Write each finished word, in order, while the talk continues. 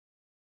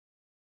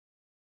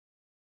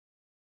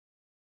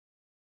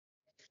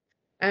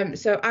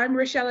So I'm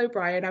Rachelle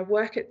O'Brien. I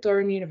work at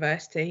Durham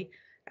University.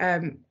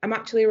 I'm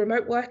actually a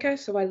remote worker,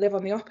 so I live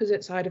on the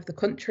opposite side of the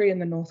country in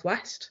the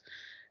northwest.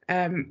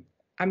 I'm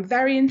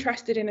very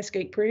interested in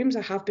escape rooms.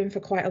 I have been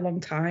for quite a long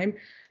time.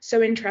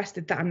 So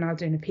interested that I'm now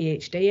doing a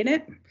PhD in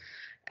it.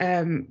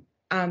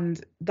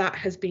 And that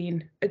has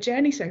been a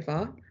journey so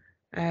far.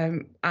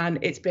 And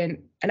it's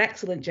been an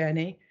excellent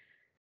journey.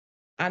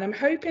 And I'm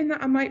hoping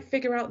that I might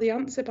figure out the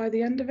answer by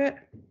the end of it.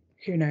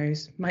 Who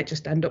knows? Might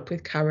just end up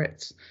with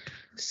carrots.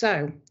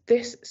 So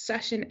this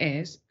session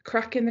is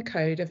cracking the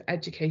code of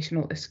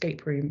educational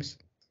escape rooms.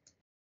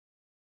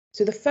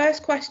 So the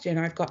first question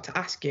I've got to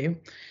ask you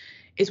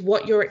is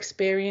what your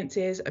experience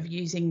is of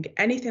using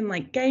anything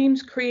like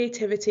games,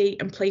 creativity,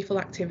 and playful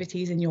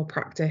activities in your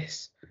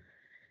practice.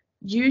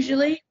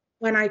 Usually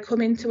when I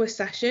come into a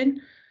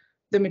session,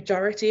 the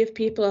majority of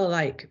people are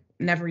like,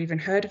 never even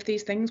heard of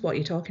these things, what are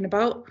you talking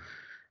about?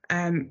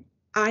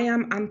 I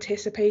am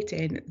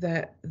anticipating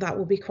that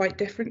will be quite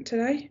different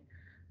today.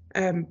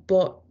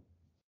 But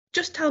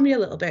just tell me a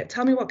little bit.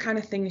 Tell me what kind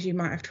of things you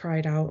might have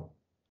tried out.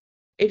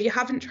 If you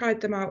haven't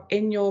tried them out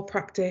in your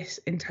practice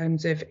in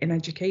terms of in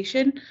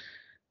education,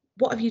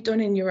 what have you done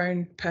in your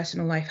own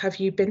personal life? Have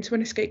you been to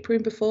an escape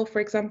room before, for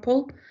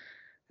example?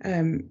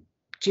 Do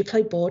you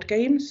play board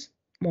games?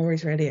 I'm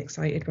always really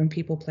excited when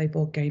people play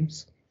board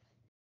games.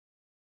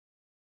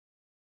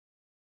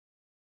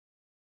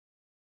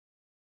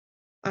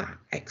 Ah,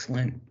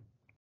 excellent.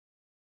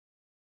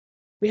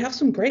 We have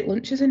some great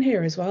lunches in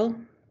here as well.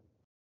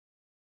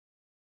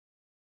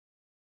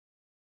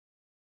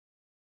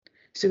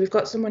 So we've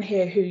got someone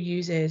here who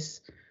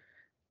uses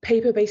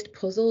paper-based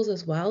puzzles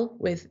as well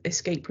with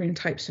escape room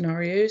type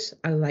scenarios.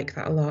 I like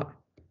that a lot.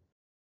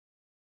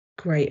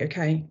 Great,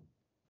 okay.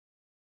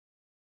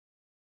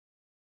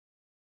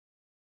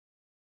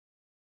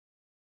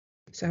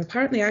 So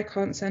apparently I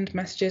can't send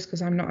messages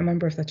because I'm not a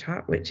member of the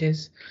chat, which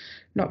is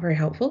not very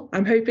helpful.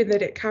 I'm hoping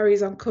that it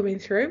carries on coming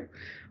through,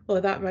 or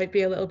that might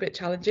be a little bit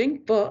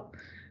challenging, but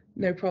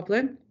no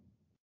problem.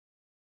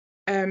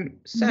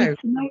 So you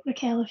can write,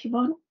 Rachelle, if you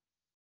want.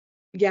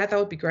 Yeah, that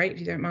would be great if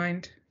you don't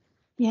mind.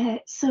 Yeah,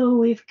 so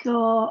we've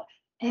got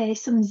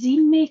some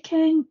zine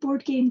making,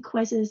 board game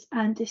quizzes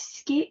and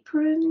escape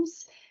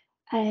rooms,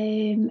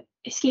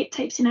 escape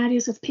type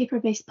scenarios with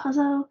paper-based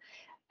puzzle,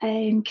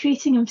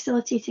 creating and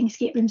facilitating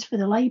escape rooms for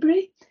the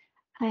library.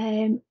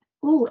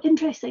 Oh,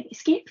 interesting,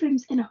 escape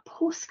rooms in a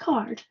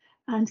postcard.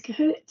 And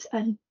Kahoot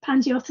and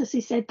Pangiotis,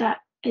 who said that,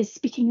 is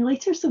speaking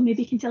later, so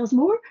maybe you can tell us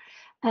more.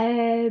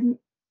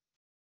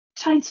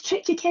 Trying to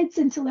trick your kids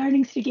into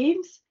learning through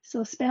games,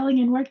 so spelling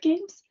and word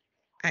games.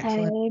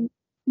 Excellent.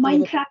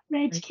 Minecraft for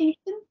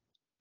education.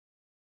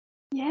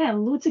 Yeah,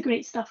 loads of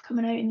great stuff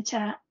coming out in the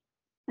chat.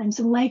 And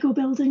some Lego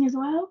building as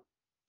well.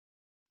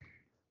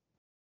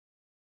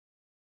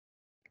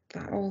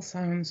 That all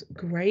sounds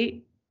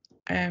great.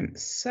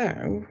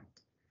 So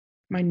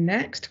my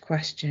next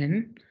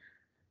question,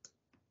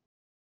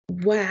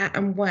 where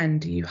and when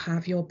do you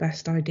have your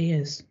best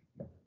ideas?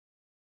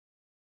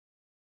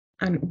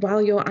 And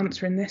while you're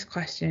answering this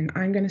question,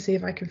 I'm going to see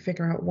if I can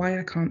figure out why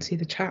I can't see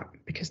the chat,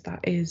 because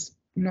that is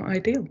not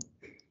ideal.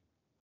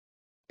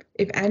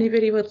 If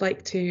anybody would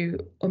like to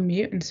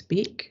unmute and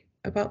speak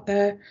about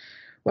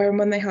where and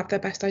when they have their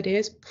best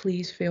ideas,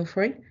 please feel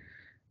free.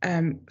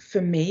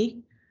 For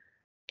me,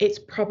 it's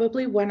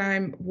probably when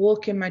I'm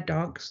walking my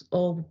dogs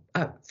or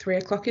at 3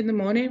 o'clock in the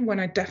morning when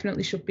I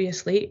definitely should be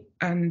asleep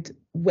and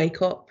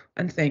wake up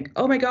and think,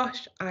 oh my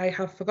gosh, I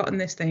have forgotten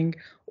this thing.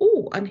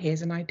 Oh, and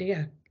here's an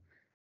idea.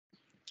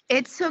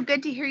 It's so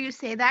good to hear you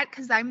say that,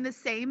 because I'm the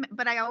same,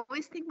 but I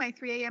always think my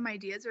 3 a.m.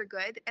 ideas are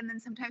good, and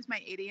then sometimes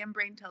my 8 a.m.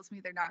 brain tells me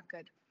they're not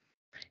good.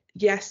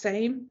 Yeah,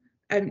 same.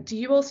 Do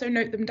you also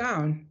note them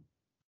down,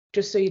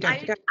 just so you don't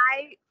forget?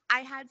 I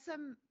had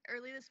some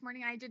early this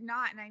morning. I did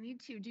not, and I need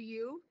to. Do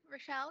you,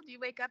 Rachelle? Do you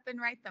wake up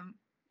and write them?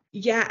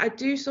 Yeah, I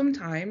do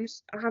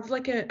sometimes. I have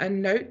like a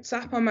notes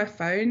app on my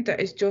phone that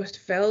is just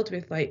filled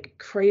with like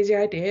crazy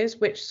ideas,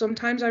 which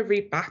sometimes I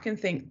read back and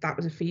think that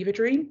was a fever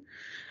dream.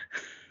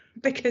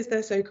 Because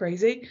they're so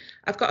crazy.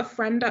 I've got a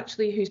friend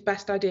actually whose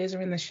best ideas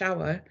are in the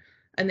shower,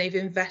 and they've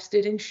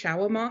invested in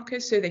shower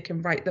markers so they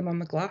can write them on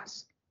the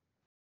glass,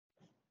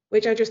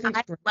 which I just think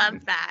I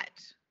love that.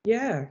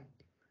 Yeah,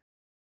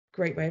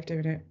 great way of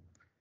doing it.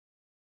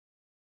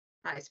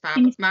 That is fab.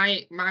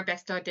 My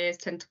best ideas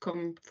tend to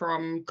come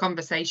from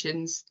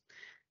conversations.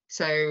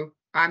 So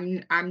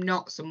I'm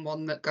not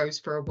someone that goes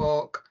for a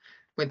walk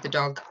with the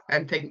dog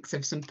and thinks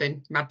of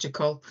something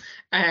magical,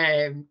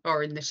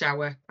 or in the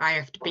shower. I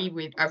have to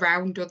be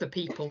around other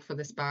people for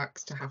the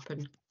sparks to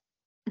happen.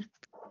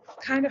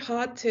 Kind of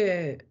hard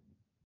to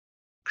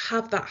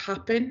have that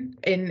happen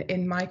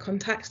in my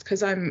context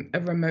because I'm a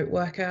remote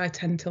worker. I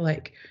tend to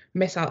like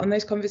miss out on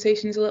those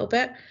conversations a little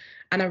bit,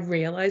 and I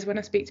realize when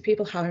I speak to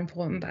people how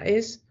important that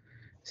is.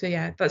 So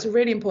yeah, that's a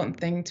really important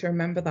thing to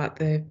remember,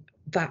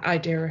 that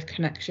idea of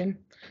connection.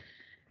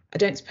 I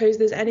don't suppose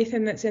there's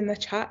anything that's in the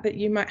chat that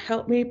you might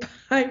help me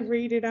by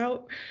reading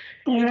out.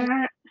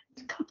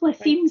 A couple of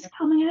themes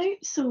coming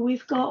out. So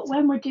we've got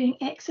when we're doing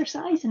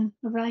exercise and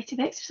a variety of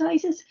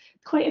exercises,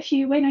 quite a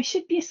few when I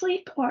should be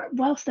asleep or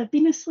whilst I've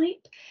been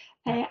asleep,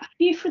 a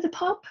few for the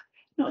pub.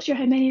 Not sure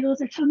how many of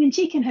those are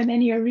tongue-in-cheek and how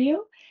many are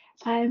real.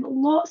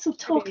 Lots of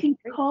talking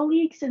to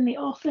colleagues in the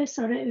office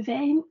or at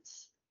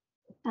events.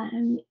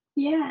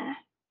 Yeah,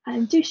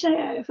 do shout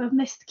out if I've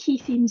missed key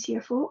themes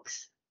here,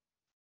 folks.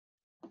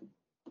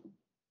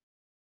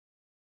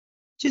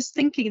 Just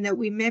thinking that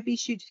we maybe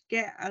should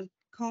get a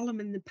column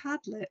in the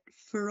Padlet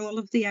for all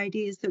of the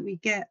ideas that we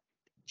get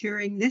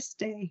during this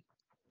day,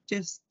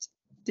 just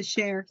to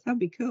share. That'd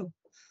be cool.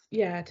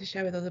 Yeah, to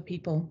share with other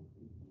people.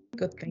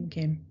 Good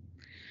thinking.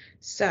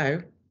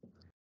 So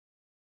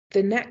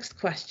the next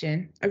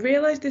question, I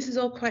realise this is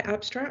all quite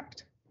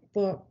abstract,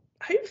 but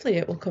hopefully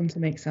it will come to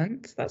make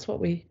sense. That's what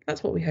we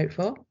hope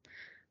for.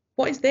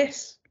 What is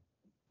this?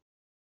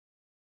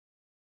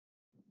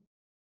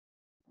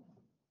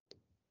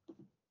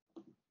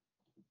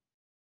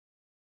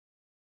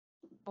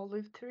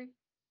 Olive tree.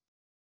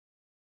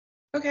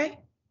 Okay.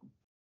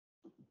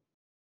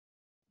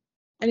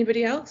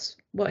 Anybody else?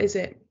 What is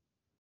it?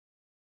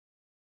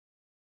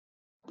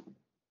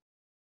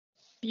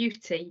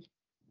 Beauty,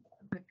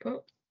 I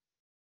put.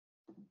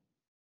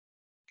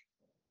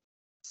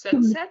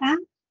 Sunset.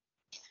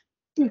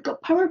 We've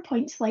got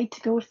PowerPoint slide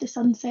to go with the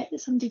sunset that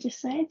somebody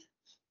just said.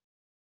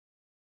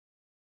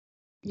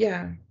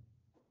 Yeah.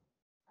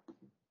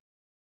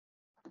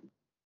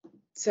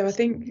 So I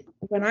think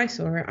when I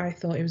saw it, I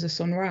thought it was a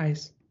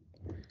sunrise.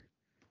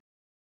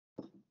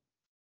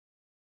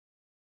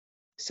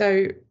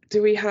 So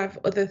do we have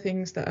other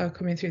things that are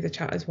coming through the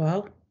chat as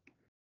well?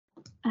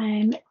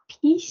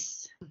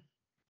 Peace.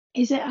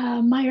 Is it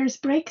a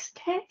Myers-Briggs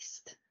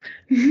test?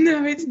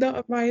 No, it's not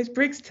a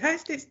Myers-Briggs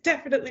test. It's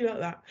definitely not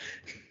that.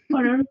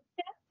 Or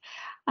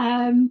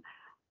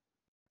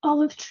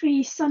olive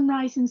tree,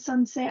 sunrise and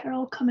sunset are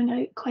all coming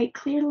out quite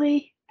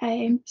clearly.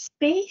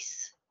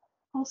 Space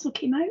also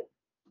came out.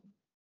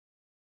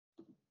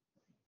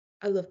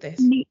 I love this.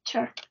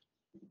 Nature.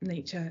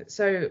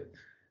 So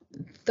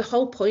the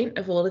whole point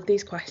of all of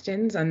these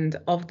questions and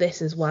of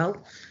this as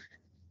well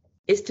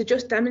is to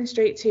just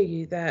demonstrate to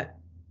you that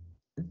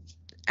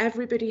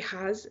everybody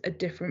has a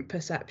different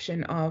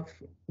perception of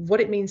what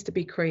it means to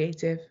be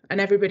creative,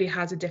 and everybody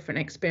has a different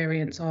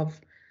experience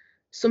of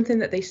something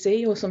that they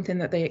see or something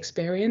that they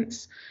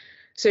experience.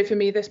 So for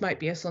me, this might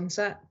be a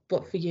sunset,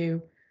 but for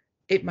you,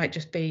 it might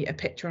just be a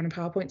picture on a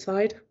PowerPoint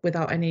slide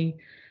without any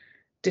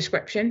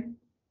description.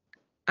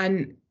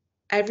 And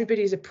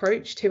everybody's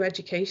approach to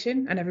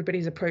education and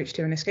everybody's approach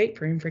to an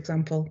escape room, for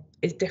example,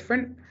 is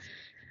different.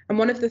 And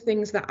one of the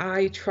things that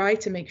I try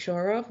to make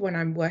sure of when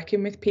I'm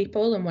working with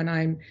people and when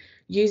I'm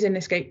using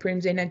escape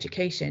rooms in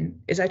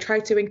education is I try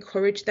to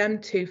encourage them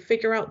to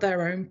figure out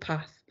their own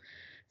path,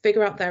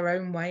 figure out their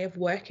own way of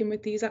working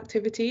with these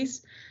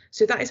activities.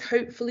 So that is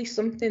hopefully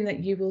something that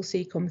you will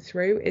see come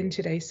through in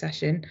today's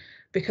session,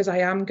 because I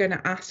am going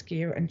to ask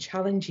you and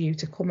challenge you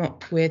to come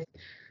up with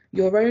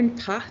your own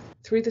path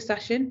through the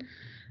session.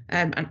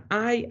 And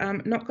I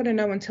am not going to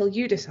know until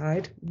you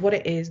decide what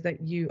it is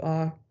that you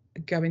are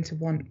going to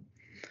want.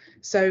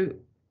 So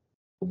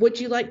would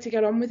you like to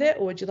get on with it,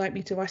 or would you like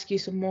me to ask you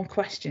some more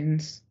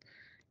questions?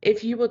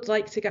 If you would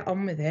like to get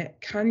on with it,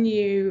 can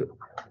you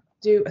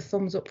do a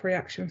thumbs up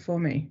reaction for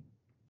me?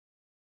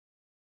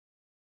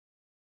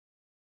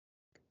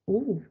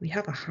 Oh, we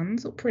have a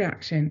hands up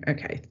reaction.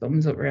 Okay,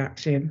 thumbs up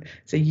reaction.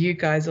 So you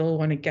guys all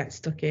want to get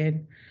stuck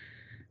in.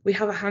 We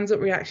have a hands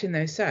up reaction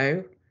though.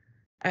 So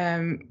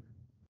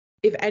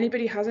if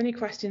anybody has any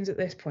questions at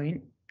this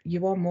point,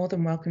 you are more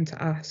than welcome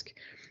to ask.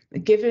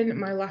 Given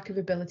my lack of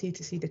ability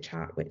to see the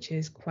chat, which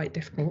is quite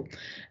difficult,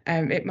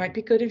 it might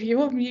be good if you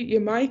unmute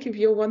your mic if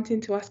you're wanting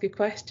to ask a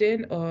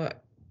question, or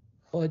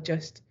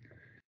just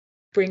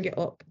bring it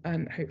up,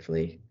 and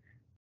hopefully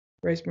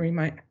Rosemary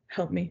might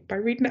help me by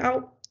reading it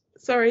out.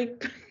 Sorry.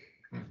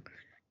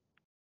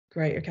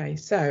 Great, okay,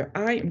 so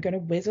I am going to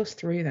whiz us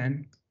through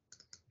then.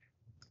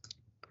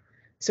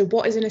 So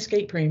what is an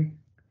escape room?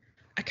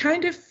 I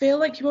kind of feel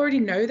like you already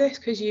know this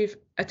because you've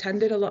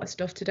attended a lot of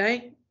stuff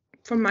today.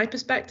 From my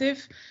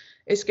perspective,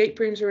 escape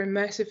rooms are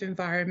immersive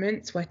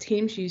environments where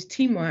teams use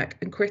teamwork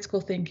and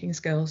critical thinking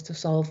skills to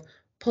solve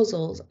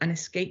puzzles and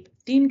escape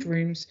themed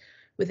rooms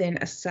within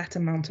a set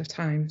amount of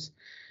times.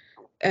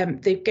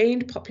 They've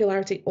gained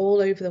popularity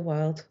all over the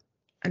world,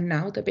 and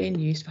now they're being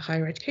used for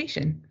higher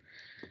education.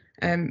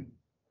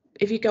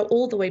 If you go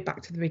all the way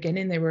back to the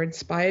beginning, they were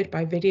inspired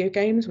by video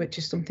games, which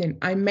is something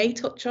I may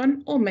touch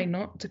on or may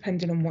not,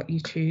 depending on what you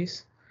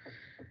choose.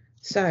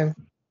 So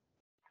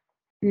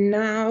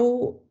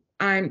now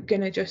I'm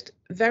going to just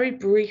very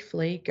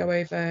briefly go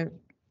over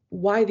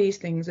why these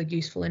things are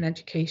useful in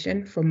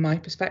education from my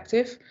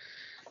perspective.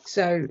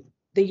 So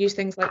they use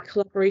things like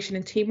collaboration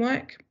and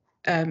teamwork.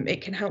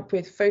 It can help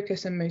with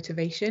focus and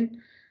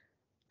motivation,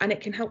 and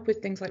it can help with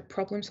things like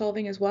problem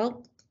solving as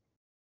well,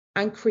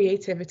 and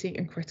creativity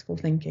and critical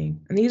thinking.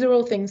 And these are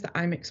all things that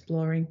I'm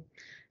exploring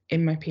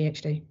in my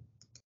PhD.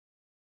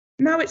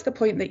 Now it's the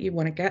point that you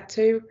want to get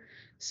to.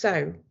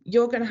 So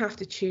you're going to have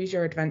to choose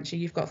your adventure.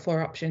 You've got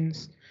 4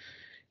 options.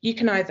 You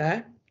can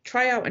either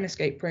try out an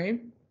escape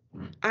room.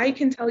 I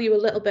can tell you a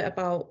little bit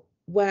about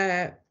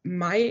where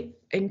my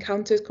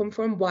encounters come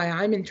from, why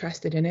I'm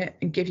interested in it,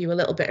 and give you a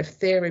little bit of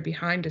theory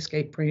behind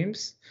escape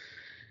rooms.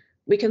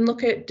 We can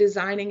look at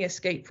designing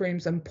escape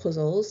rooms and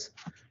puzzles,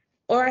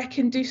 or I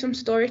can do some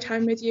story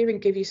time with you and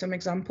give you some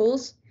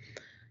examples.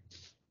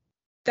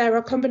 There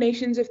are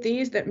combinations of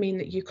these that mean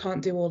that you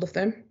can't do all of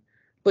them,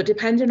 but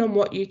depending on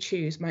what you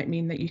choose might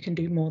mean that you can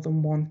do more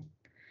than one.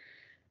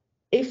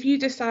 If you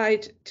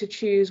decide to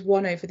choose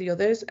one over the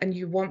others and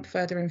you want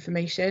further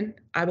information,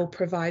 I will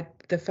provide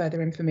the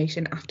further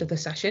information after the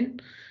session.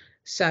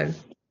 So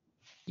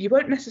you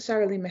won't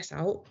necessarily miss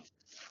out,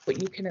 but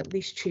you can at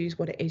least choose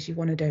what it is you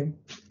want to do.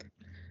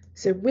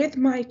 So with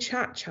my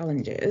chat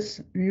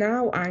challenges,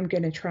 now I'm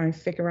going to try and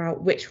figure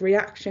out which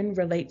reaction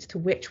relates to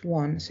which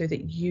one so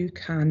that you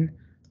can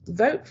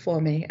vote for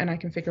me and I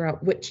can figure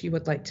out which you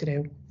would like to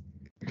do.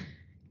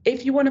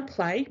 If you want to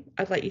play,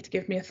 I'd like you to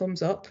give me a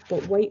thumbs up,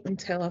 but wait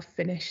until I've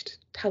finished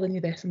telling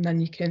you this and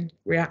then you can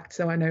react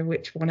so I know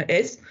which one it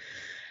is.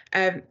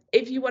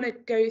 If you want to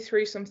go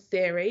through some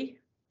theory,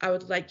 I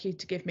would like you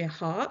to give me a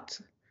heart.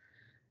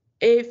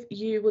 If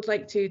you would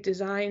like to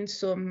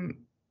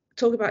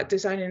talk about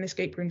designing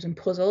escape rooms and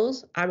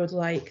puzzles, I would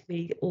like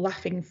the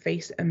laughing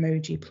face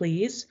emoji,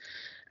 please.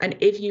 And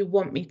if you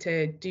want me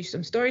to do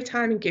some story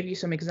time and give you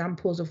some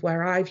examples of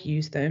where I've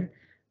used them,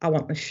 I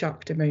want the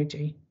shocked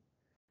emoji.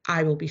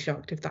 I will be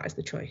shocked if that is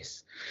the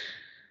choice.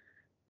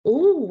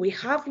 Oh, we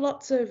have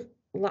lots of,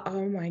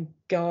 oh my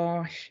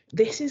gosh,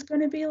 this is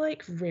going to be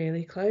like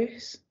really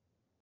close.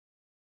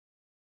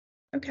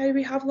 Okay,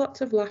 we have lots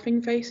of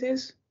laughing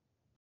faces.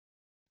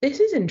 This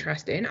is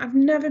interesting. I've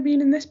never been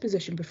in this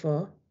position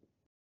before.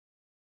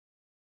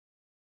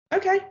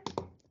 Okay,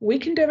 we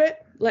can do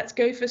it. Let's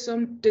go for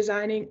some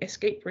designing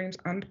escape rooms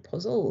and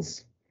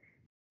puzzles.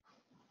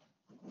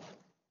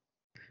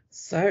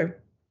 So,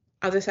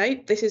 as I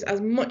say, this is as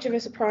much of a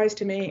surprise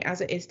to me as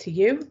it is to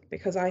you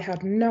because I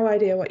had no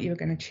idea what you were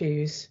going to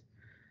choose.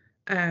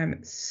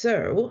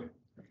 So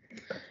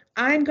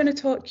I'm going to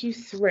talk you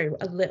through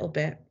a little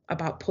bit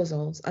about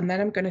puzzles and then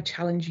I'm going to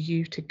challenge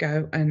you to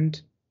go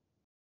and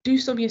do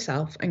some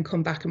yourself and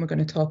come back and we're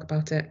going to talk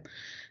about it.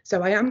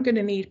 So I am going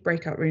to need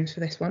breakout rooms for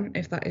this one,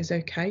 if that is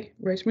okay,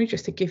 Rosemary,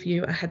 just to give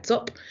you a heads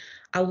up.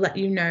 I'll let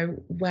you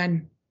know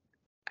when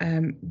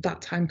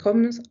that time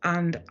comes,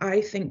 and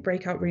I think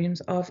breakout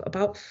rooms of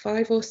about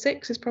 5 or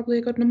 6 is probably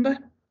a good number.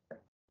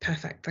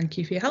 Perfect, thank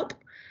you for your help.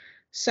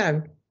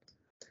 So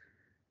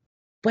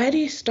where do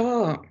you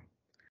start?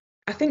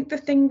 I think the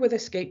thing with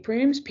escape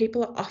rooms,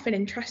 people are often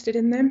interested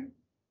in them,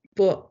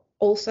 but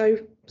also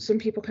some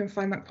people can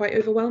find that quite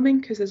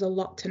overwhelming because there's a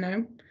lot to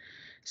know.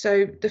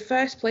 So the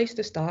first place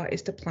to start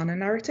is to plan a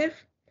narrative,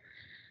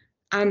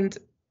 and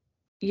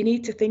you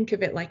need to think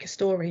of it like a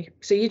story.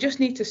 So you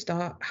just need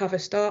to have a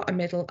start, a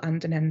middle,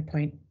 and an end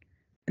point.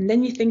 And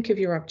then you think of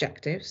your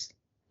objectives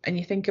and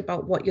you think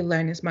about what your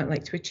learners might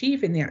like to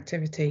achieve in the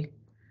activity.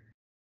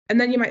 And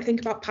then you might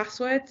think about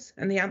passwords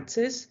and the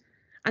answers.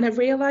 And I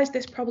realise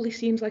this probably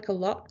seems like a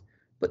lot,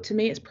 but to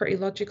me it's pretty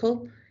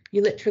logical.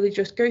 You literally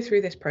just go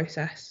through this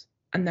process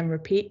and then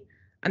repeat.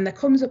 And there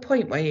comes a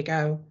point where you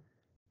go,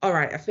 all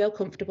right, I feel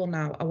comfortable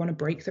now. I want to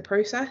break the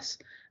process.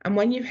 And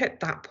when you've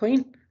hit that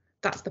point,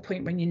 that's the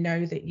point when you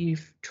know that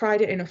you've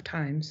tried it enough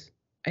times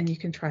and you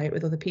can try it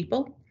with other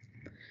people.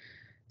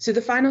 So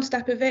the final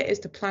step of it is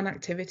to plan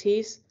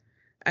activities.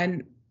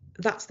 And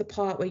that's the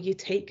part where you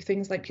take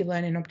things like your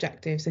learning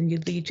objectives and you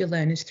lead your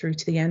learners through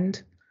to the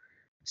end.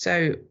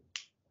 So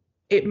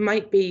it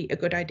might be a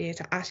good idea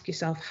to ask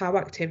yourself how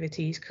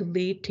activities can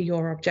lead to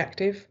your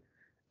objective.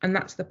 And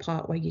that's the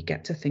part where you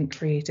get to think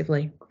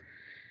creatively.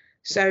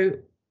 So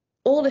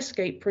all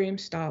escape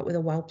rooms start with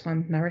a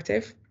well-planned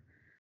narrative.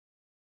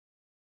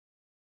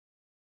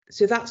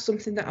 So that's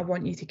something that I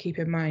want you to keep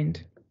in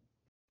mind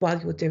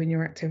while you're doing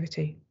your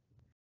activity.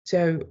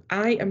 So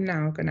I am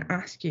now going to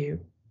ask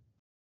you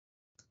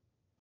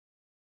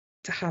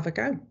to have a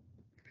go.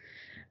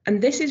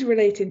 And this is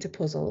relating to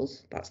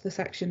puzzles. That's the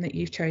section that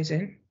you've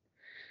chosen.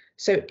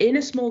 So in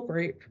a small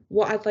group,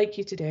 what I'd like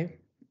you to do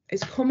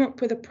is come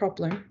up with a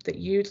problem that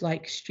you'd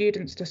like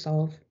students to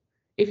solve.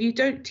 If you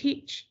don't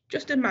teach,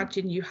 just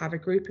imagine you have a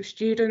group of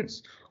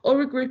students or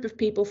a group of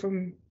people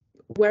from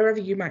wherever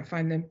you might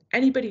find them,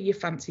 anybody you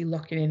fancy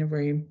locking in a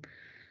room.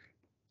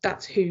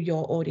 That's who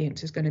your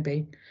audience is going to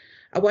be.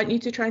 I want you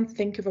to try and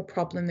think of a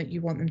problem that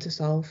you want them to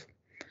solve.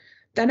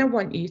 Then I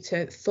want you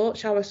to thought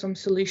shower some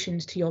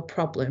solutions to your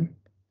problem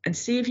and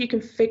see if you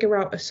can figure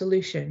out a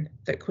solution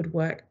that could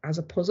work as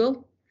a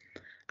puzzle.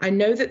 I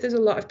know that there's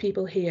a lot of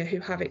people here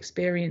who have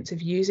experience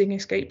of using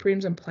escape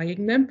rooms and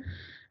playing them,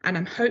 and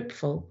I'm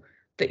hopeful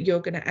that you're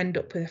going to end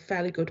up with a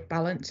fairly good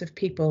balance of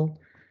people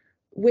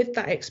with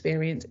that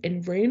experience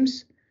in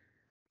rooms.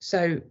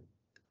 So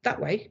that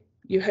way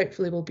you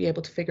hopefully will be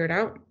able to figure it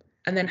out.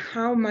 And then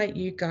how might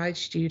you guide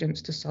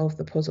students to solve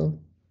the puzzle?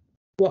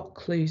 What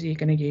clues are you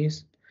going to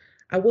use?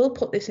 I will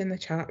put this in the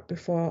chat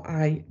before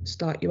I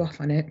start you off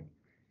on it.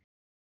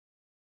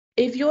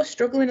 if you're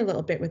struggling a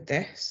little bit with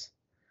this,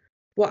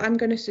 what I'm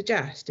going to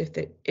suggest, if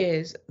it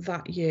is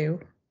that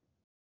you,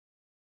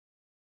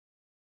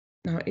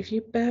 now if you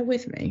bear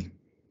with me,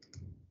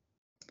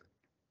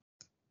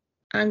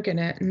 I'm going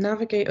to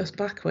navigate us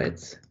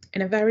backwards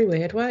in a very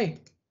weird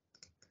way.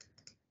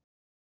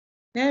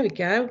 There we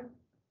go.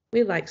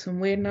 We like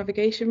some weird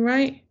navigation,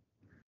 right?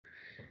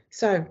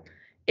 So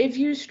if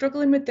you're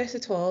struggling with this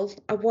at all,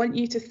 I want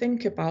you to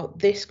think about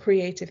this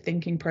creative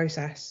thinking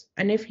process.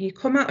 And if you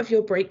come out of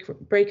your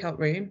breakout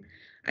room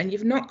and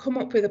you've not come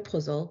up with a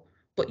puzzle,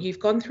 but you've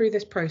gone through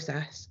this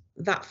process,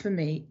 that for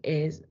me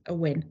is a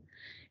win.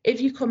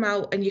 If you come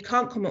out and you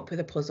can't come up with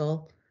a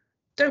puzzle,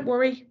 don't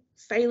worry,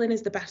 failing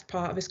is the best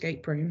part of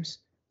escape rooms.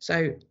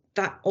 So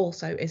that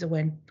also is a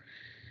win.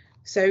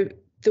 So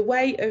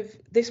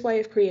this way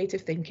of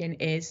creative thinking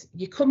is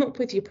you come up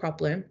with your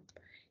problem,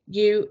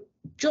 you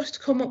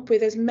just come up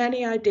with as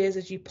many ideas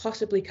as you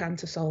possibly can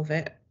to solve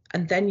it,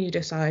 and then you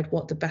decide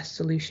what the best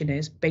solution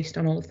is based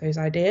on all of those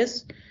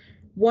ideas.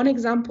 One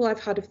example I've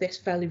had of this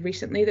fairly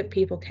recently that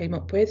people came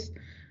up with,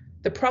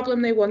 the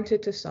problem they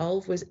wanted to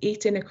solve was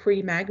eating a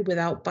cream egg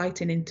without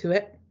biting into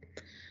it.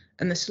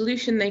 And the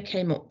solution they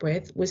came up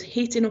with was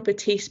heating up a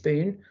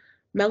teaspoon,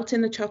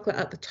 melting the chocolate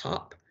at the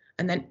top,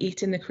 and then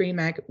eating the cream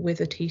egg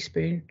with a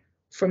teaspoon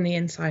from the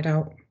inside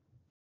out.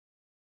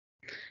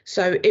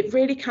 So it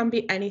really can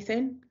be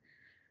anything.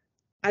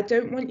 I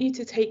don't want you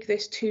to take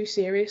this too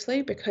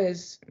seriously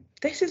because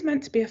this is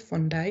meant to be a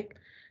fun day.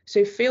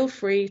 So feel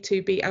free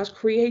to be as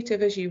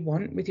creative as you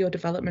want with your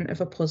development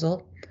of a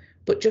puzzle,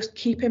 but just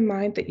keep in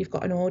mind that you've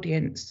got an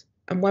audience.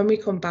 And when we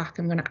come back,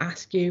 I'm going to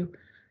ask you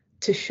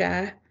to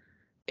share,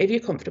 if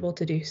you're comfortable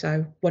to do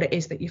so, what it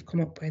is that you've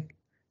come up with.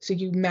 So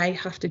you may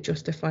have to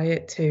justify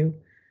it to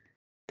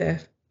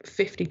the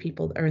 50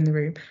 people that are in the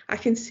room. I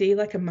can see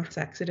like a mass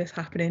exodus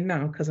happening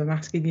now because I'm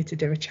asking you to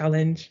do a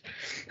challenge.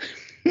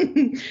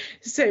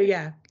 So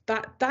yeah,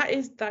 that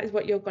is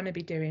what you're going to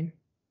be doing.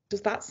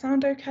 Does that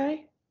sound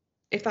okay?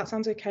 If that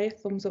sounds okay, a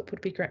thumbs up would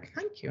be great.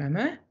 Thank you,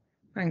 Emma.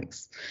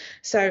 Thanks.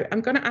 So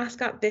I'm going to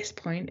ask at this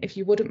point if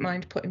you wouldn't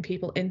mind putting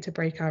people into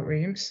breakout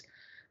rooms.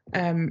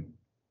 And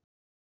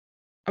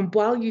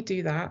while you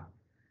do that,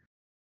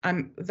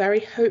 I'm very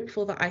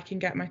hopeful that I can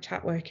get my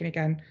chat working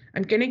again.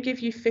 I'm going to give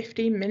you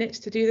 15 minutes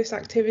to do this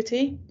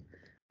activity.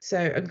 So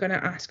I'm going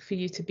to ask for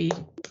you to be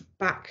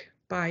back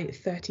by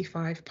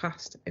 35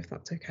 past, if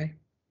that's okay.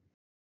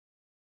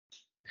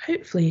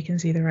 Hopefully you can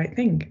see the right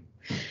thing.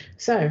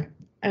 So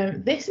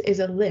this is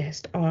a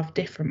list of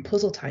different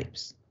puzzle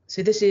types.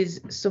 So this is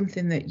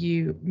something that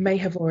you may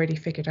have already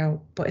figured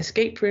out, but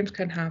escape rooms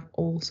can have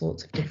all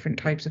sorts of different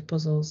types of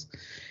puzzles.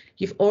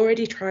 You've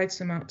already tried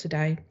some out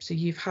today. So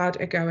you've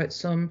had a go at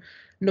some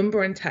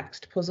number and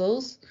text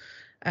puzzles.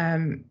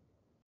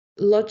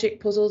 Logic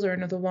puzzles are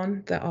another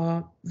one that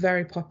are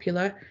very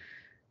popular.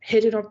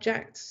 Hidden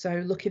objects,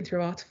 so looking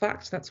through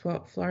artifacts, that's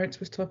what Florence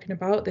was talking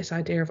about, this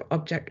idea of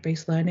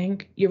object-based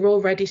learning. You're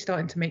already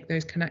starting to make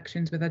those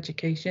connections with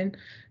education,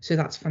 so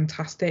that's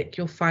fantastic.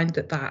 You'll find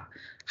that that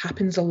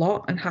happens a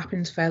lot and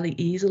happens fairly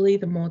easily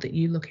the more that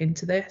you look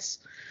into this.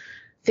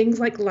 Things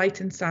like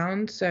light and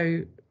sound,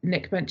 so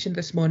Nick mentioned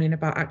this morning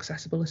about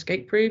accessible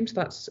escape rooms.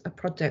 That's a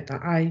project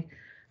that I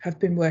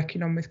have been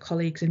working on with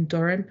colleagues in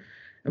Durham,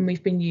 and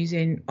we've been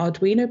using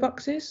Arduino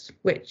boxes,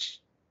 which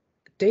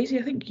Daisy,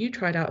 I think you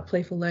tried out a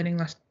Playful Learning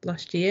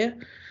last year,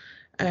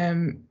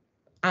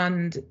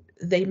 and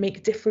they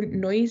make different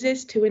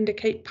noises to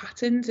indicate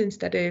patterns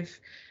instead of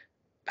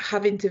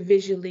having to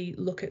visually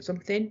look at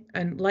something.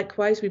 And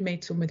likewise, we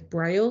made some with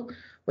Braille,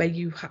 where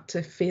you had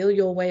to feel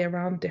your way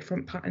around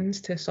different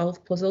patterns to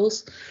solve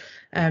puzzles,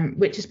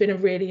 which has been a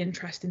really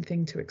interesting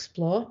thing to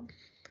explore.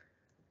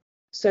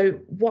 So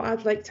what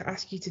I'd like to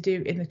ask you to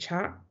do in the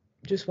chat,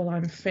 just while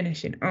I'm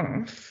finishing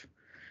off,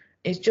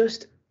 is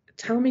just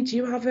tell me, do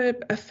you have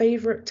a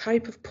favourite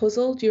type of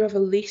puzzle? Do you have a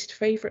least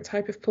favourite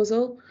type of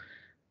puzzle?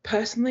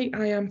 Personally,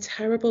 I am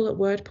terrible at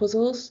word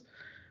puzzles,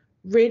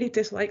 really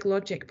dislike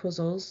logic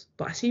puzzles,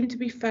 but I seem to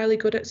be fairly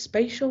good at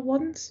spatial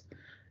ones.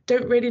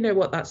 Don't really know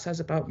what that says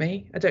about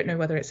me. I don't know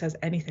whether it says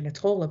anything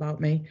at all about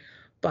me,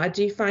 but I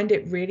do find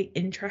it really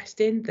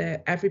interesting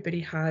that everybody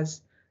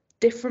has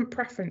different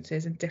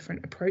preferences and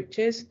different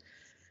approaches.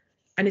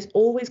 And it's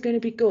always going to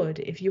be good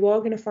if you are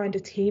going to find a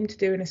team to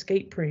do an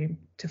escape room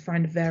to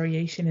find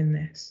variation in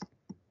this.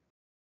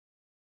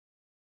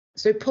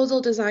 So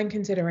puzzle design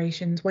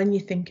considerations, when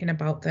you're thinking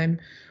about them,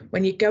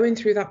 when you're going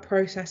through that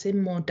process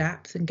in more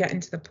depth and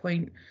getting to the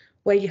point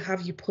where you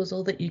have your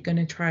puzzle that you're going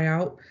to try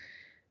out,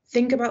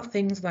 think about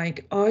things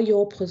like, are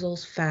your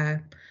puzzles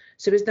fair?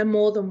 So is there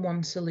more than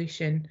one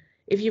solution?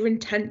 If your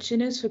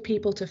intention is for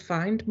people to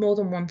find more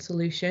than one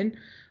solution,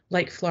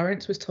 like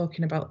Florence was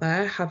talking about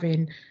there,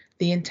 having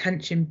the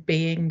intention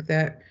being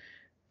that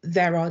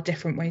there are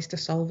different ways to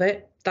solve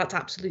it, that's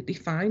absolutely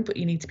fine, but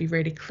you need to be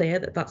really clear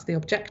that that's the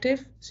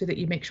objective so that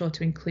you make sure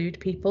to include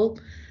people.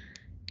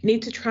 You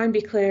need to try and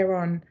be clear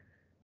on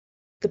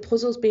the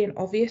puzzles being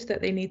obvious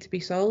that they need to be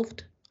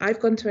solved.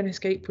 I've gone to an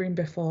escape room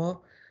before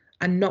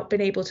and not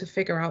been able to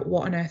figure out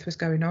what on earth was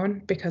going on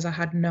because I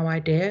had no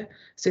idea.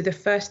 So the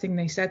first thing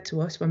they said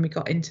to us when we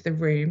got into the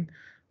room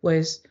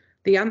was,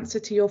 the answer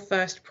to your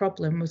first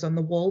problem was on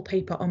the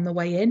wallpaper on the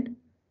way in.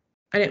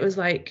 And it was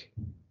like,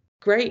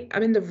 great,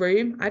 I'm in the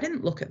room. I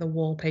didn't look at the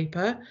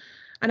wallpaper.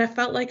 And I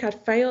felt like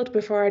I'd failed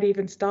before I'd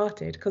even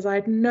started because I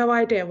had no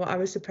idea what I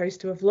was supposed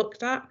to have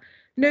looked at.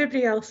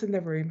 Nobody else in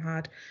the room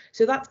had.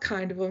 So that's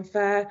kind of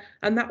unfair.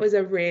 And that was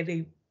a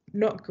really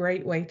not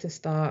great way to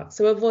start.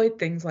 So avoid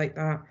things like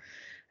that.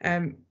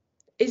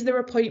 Is there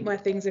a point where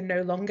things are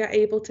no longer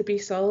able to be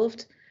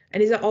solved?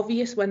 And is it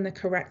obvious when the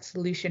correct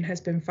solution has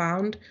been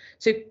found?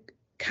 So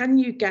can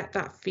you get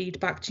that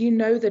feedback? Do you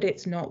know that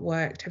it's not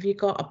worked? Have you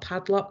got a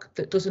padlock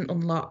that doesn't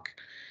unlock?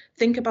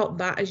 Think about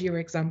that as your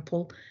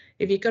example.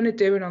 If you're going to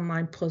do an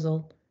online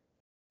puzzle,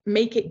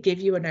 make it give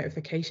you a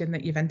notification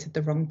that you've entered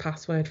the wrong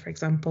password, for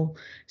example,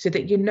 so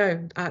that you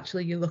know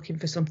actually you're looking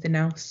for something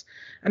else.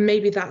 And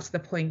maybe that's the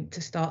point,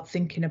 to start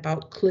thinking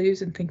about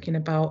clues and thinking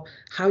about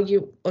how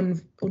you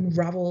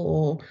unravel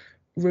or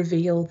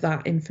reveal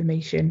that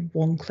information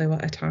one clue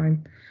at a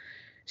time.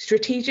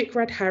 Strategic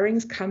red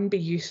herrings can be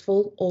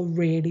useful or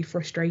really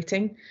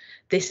frustrating.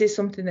 This is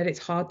something that it's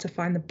hard to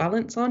find the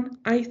balance on,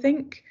 I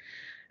think.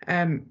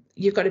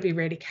 You've got to be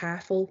really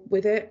careful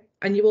with it.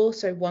 And you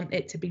also want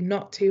it to be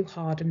not too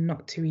hard and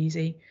not too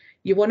easy.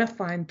 You want to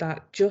find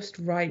that just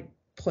right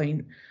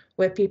point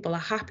where people are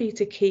happy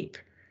to keep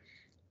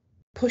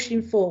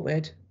pushing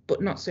forward,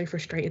 but not so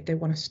frustrated they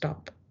want to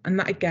stop. And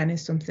that, again,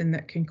 is something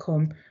that can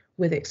come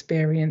with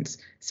experience.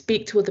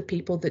 Speak to other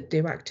people that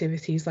do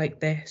activities like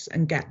this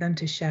and get them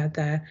to share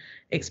their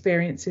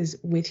experiences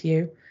with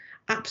you.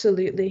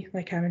 Absolutely,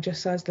 like Emma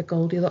just says, the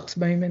Goldilocks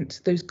moments,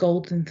 those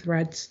golden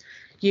threads.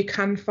 You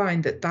can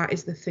find that that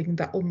is the thing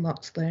that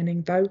unlocks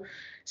learning, though.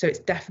 So it's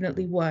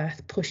definitely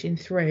worth pushing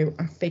through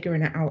and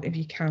figuring it out if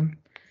you can.